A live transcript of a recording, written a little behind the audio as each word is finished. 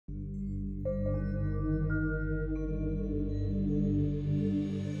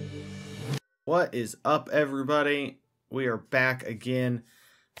What is up, everybody? We are back again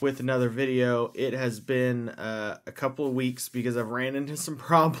with another video. It has been a couple of weeks because I've ran into some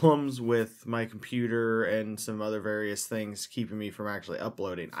problems with my computer and some other various things keeping me from actually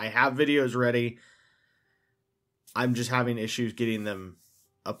uploading. I have videos ready. I'm just having issues getting them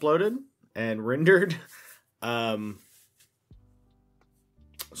uploaded and rendered. So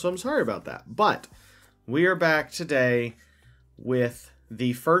I'm sorry about that. But we are back today with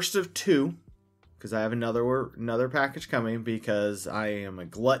the first of two, because I have another package coming, because I am a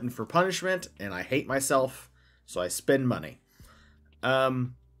glutton for punishment and I hate myself, so I spend money.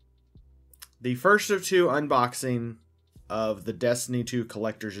 The first of two unboxing of the Destiny 2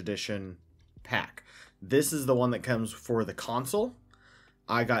 Collector's Edition pack. This is the one that comes for the console.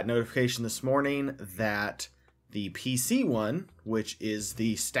 I got notification this morning that the PC one, which is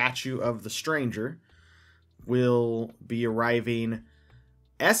the Statue of the Stranger, will be arriving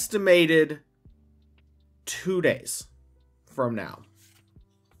estimated 2 days from now.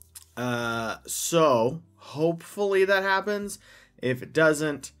 So hopefully that happens. If it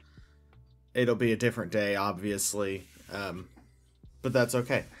doesn't, it'll be a different day, obviously. But that's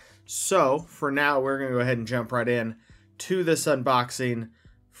okay. So for now, we're going to go ahead and jump right in to this unboxing.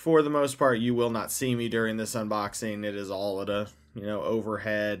 For the most part, you will not see me during this unboxing. It is all at a,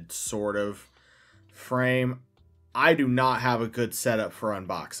 overhead sort of frame. I do not have a good setup for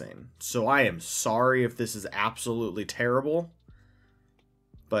unboxing, so I am sorry if this is absolutely terrible,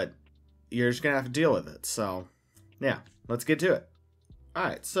 but you're just going to have to deal with it. So, yeah, let's get to it.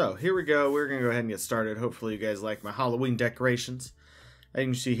 Alright, so here we go. We're going to go ahead and get started. Hopefully you guys like my Halloween decorations. As you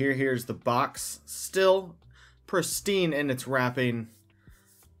can see here, here's the box. Still pristine in its wrapping.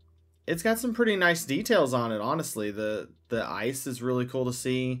 It's got some pretty nice details on it, honestly. The ice is really cool to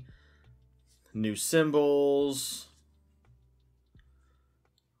see. New symbols.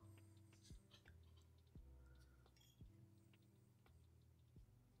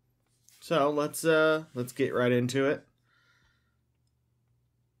 So let's get right into it.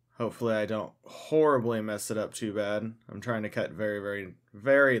 Hopefully I don't horribly mess it up too bad. I'm trying to cut very, very,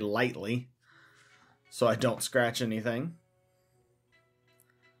 very lightly so I don't scratch anything.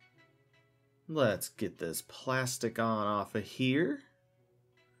 Let's get this plastic on off of here.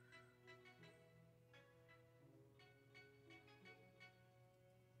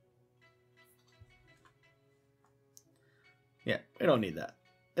 Yeah, we don't need that.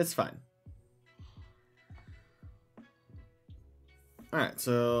 It's fine. Alright,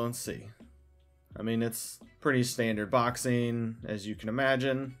 so let's see. I mean, it's pretty standard boxing, as you can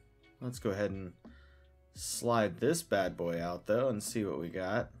imagine. Let's go ahead and slide this bad boy out, though, and see what we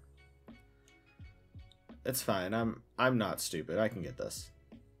got. It's fine. I'm not stupid. I can get this.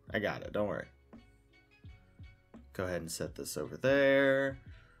 I got it. Don't worry. Go ahead and set this over there.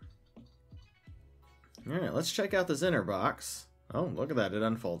 Alright, let's check out this inner box. Oh, look at that. It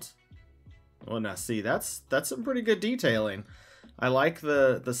unfolds. Well, now see, that's some pretty good detailing. I like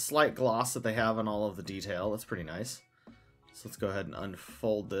the slight gloss that they have on all of the detail. That's pretty nice. So let's go ahead and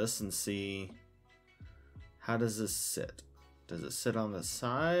unfold this and see, how does this sit? Does it sit on the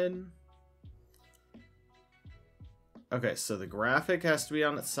side? Okay, so the graphic has to be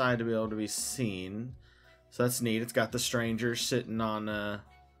on its side to be able to be seen. So that's neat. It's got the stranger sitting on the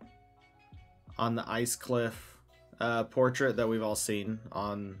ice cliff portrait that we've all seen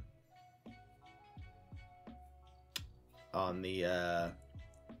on the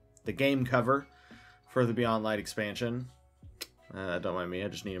game cover for the Beyond Light expansion. Don't mind me, I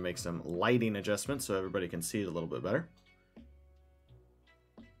just need to make some lighting adjustments so everybody can see it a little bit better.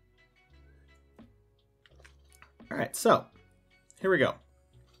 Alright, so here we go.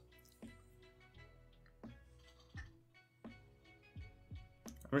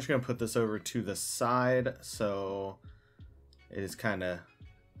 I'm just going to put this over to the side so it is kind of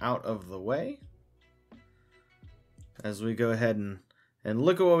out of the way as we go ahead and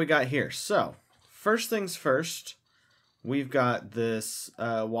look at what we got here. So, first things first, we've got this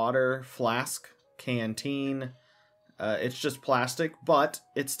water flask canteen. It's just plastic, but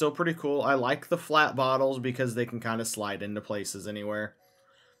it's still pretty cool. I like the flat bottles because they can kind of slide into places anywhere.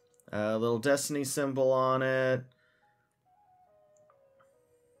 A little Destiny symbol on it.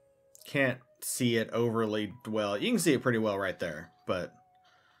 Can't see it overly well. You can see it pretty well right there, but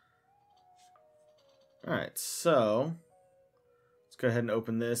alright, so let's go ahead and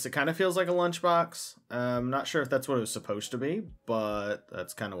open this. It kind of feels like a lunchbox. I'm not sure if that's what it was supposed to be, but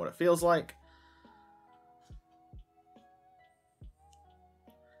that's kind of what it feels like.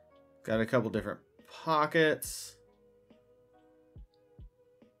 Got a couple different pockets.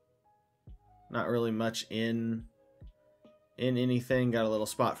 Not really much in in anything. Got a little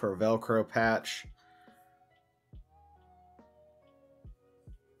spot for a Velcro patch.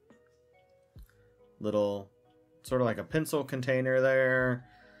 Little, sort of like a pencil container there.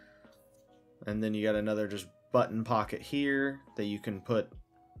 And then you got another just button pocket here that you can put,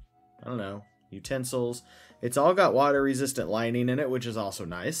 I don't know, utensils. It's all got water resistant lining in it, which is also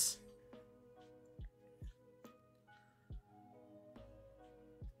nice.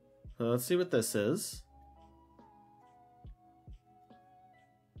 So let's see what this is.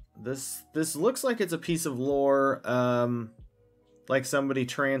 This looks like it's a piece of lore, like somebody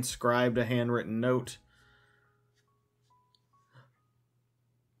transcribed a handwritten note.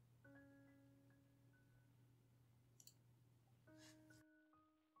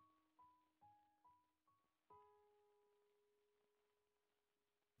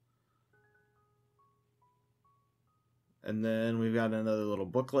 And then we've got another little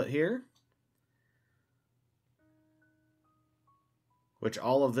booklet here, which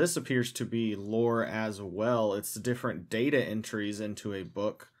all of this appears to be lore as well. It's different data entries into a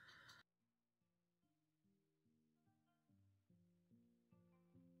book.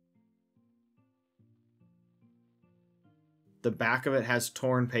 The back of it has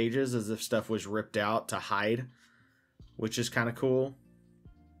torn pages as if stuff was ripped out to hide, which is kind of cool.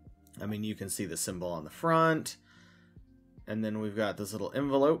 I mean, you can see the symbol on the front. And then we've got this little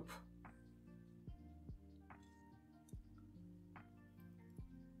envelope.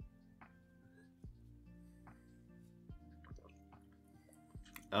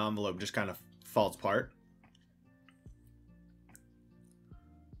 Envelope just kind of falls apart.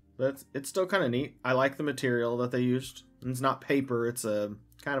 But it's still kind of neat. I like the material that they used. It's not paper, it's a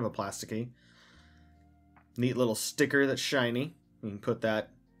kind of a plasticky. Neat little sticker that's shiny. You can put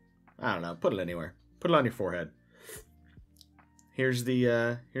that, I don't know, put it anywhere. Put it on your forehead. Here's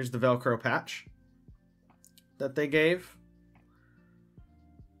the Velcro patch that they gave.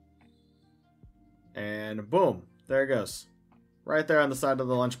 And boom, there it goes. Right there on the side of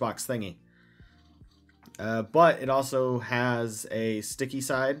the lunchbox thingy. But it also has a sticky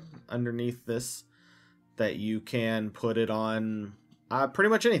side underneath this that you can put it on pretty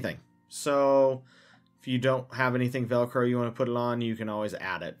much anything. So if you don't have anything Velcro you want to put it on, you can always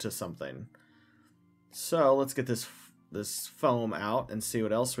add it to something. So let's get this foam out and see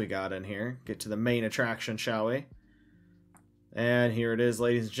what else we got in here. Get to the main attraction, shall we? And here it is,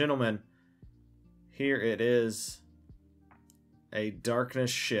 ladies and gentlemen. Here it is. A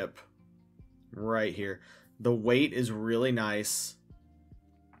darkness ship right here. The weight is really nice.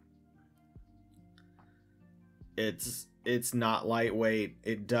 It's not lightweight.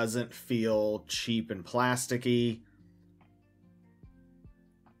 It doesn't feel cheap and plasticky.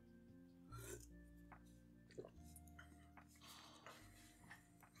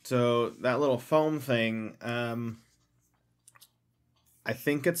 So that little foam thing, I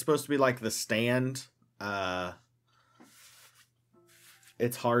think it's supposed to be like the stand.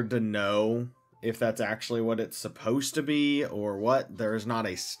 It's hard to know if that's actually what it's supposed to be or what. There's not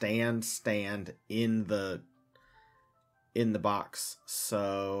a stand in the box.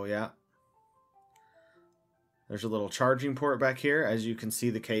 So yeah. There's a little charging port back here. As you can see,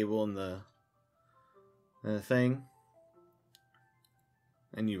 the cable and the thing.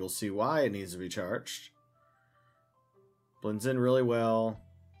 And you will see why it needs to be charged. Blends in really well.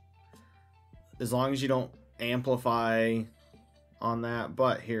 As long as you don't amplify on that.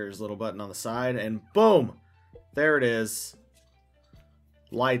 But here's a little button on the side. And boom! There it is.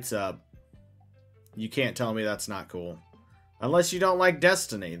 Lights up. You can't tell me that's not cool. Unless you don't like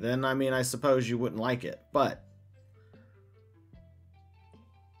Destiny. Then, I mean, I suppose you wouldn't like it. But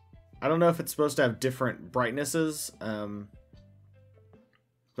I don't know if it's supposed to have different brightnesses.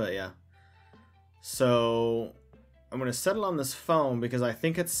 But yeah. So I'm going to set it on this foam because I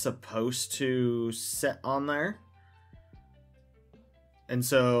think it's supposed to set on there. And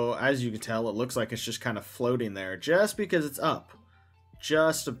so, as you can tell, it looks like it's just kind of floating there just because it's up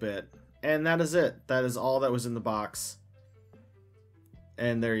just a bit. And that is it. That is all that was in the box.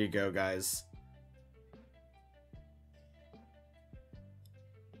 And there you go, guys.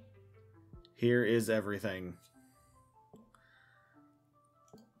 Here is everything.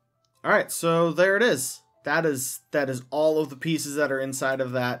 Alright, so there it is. That is all of the pieces that are inside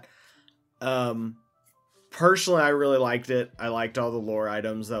of that. Personally, I really liked it. I liked all the lore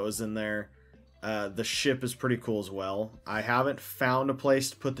items that was in there. The ship is pretty cool as well. I haven't found a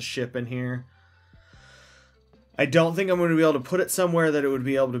place to put the ship in here. I don't think I'm going to be able to put it somewhere that it would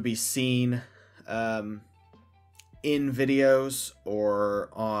be able to be seen in videos or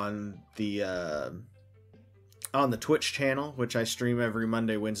on the on the Twitch channel, which I stream every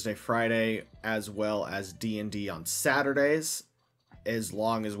Monday, Wednesday, Friday, as well as D&D on Saturdays, as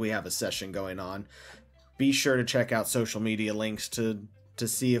long as we have a session going on. Be sure to check out social media links to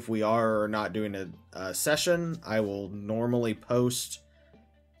see if we are or not doing a session. I will normally post,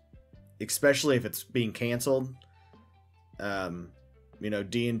 especially if it's being canceled. You know,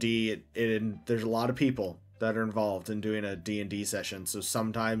 D&D, there's a lot of people that are involved in doing a D&D session, so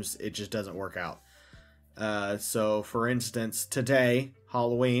sometimes it just doesn't work out. So for instance, today,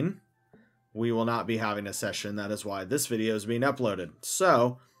 Halloween, we will not be having a session. That is why this video is being uploaded.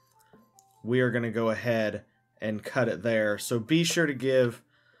 So we are going to go ahead and cut it there. So be sure to give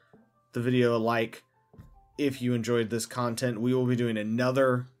the video a like if you enjoyed this content. We will be doing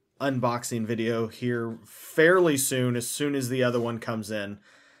another unboxing video here fairly soon as the other one comes in.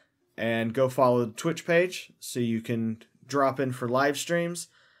 And go follow the Twitch page so you can drop in for live streams.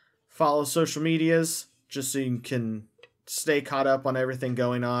 Follow social medias just so you can stay caught up on everything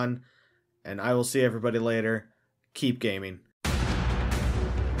going on. And I will see everybody later. Keep gaming.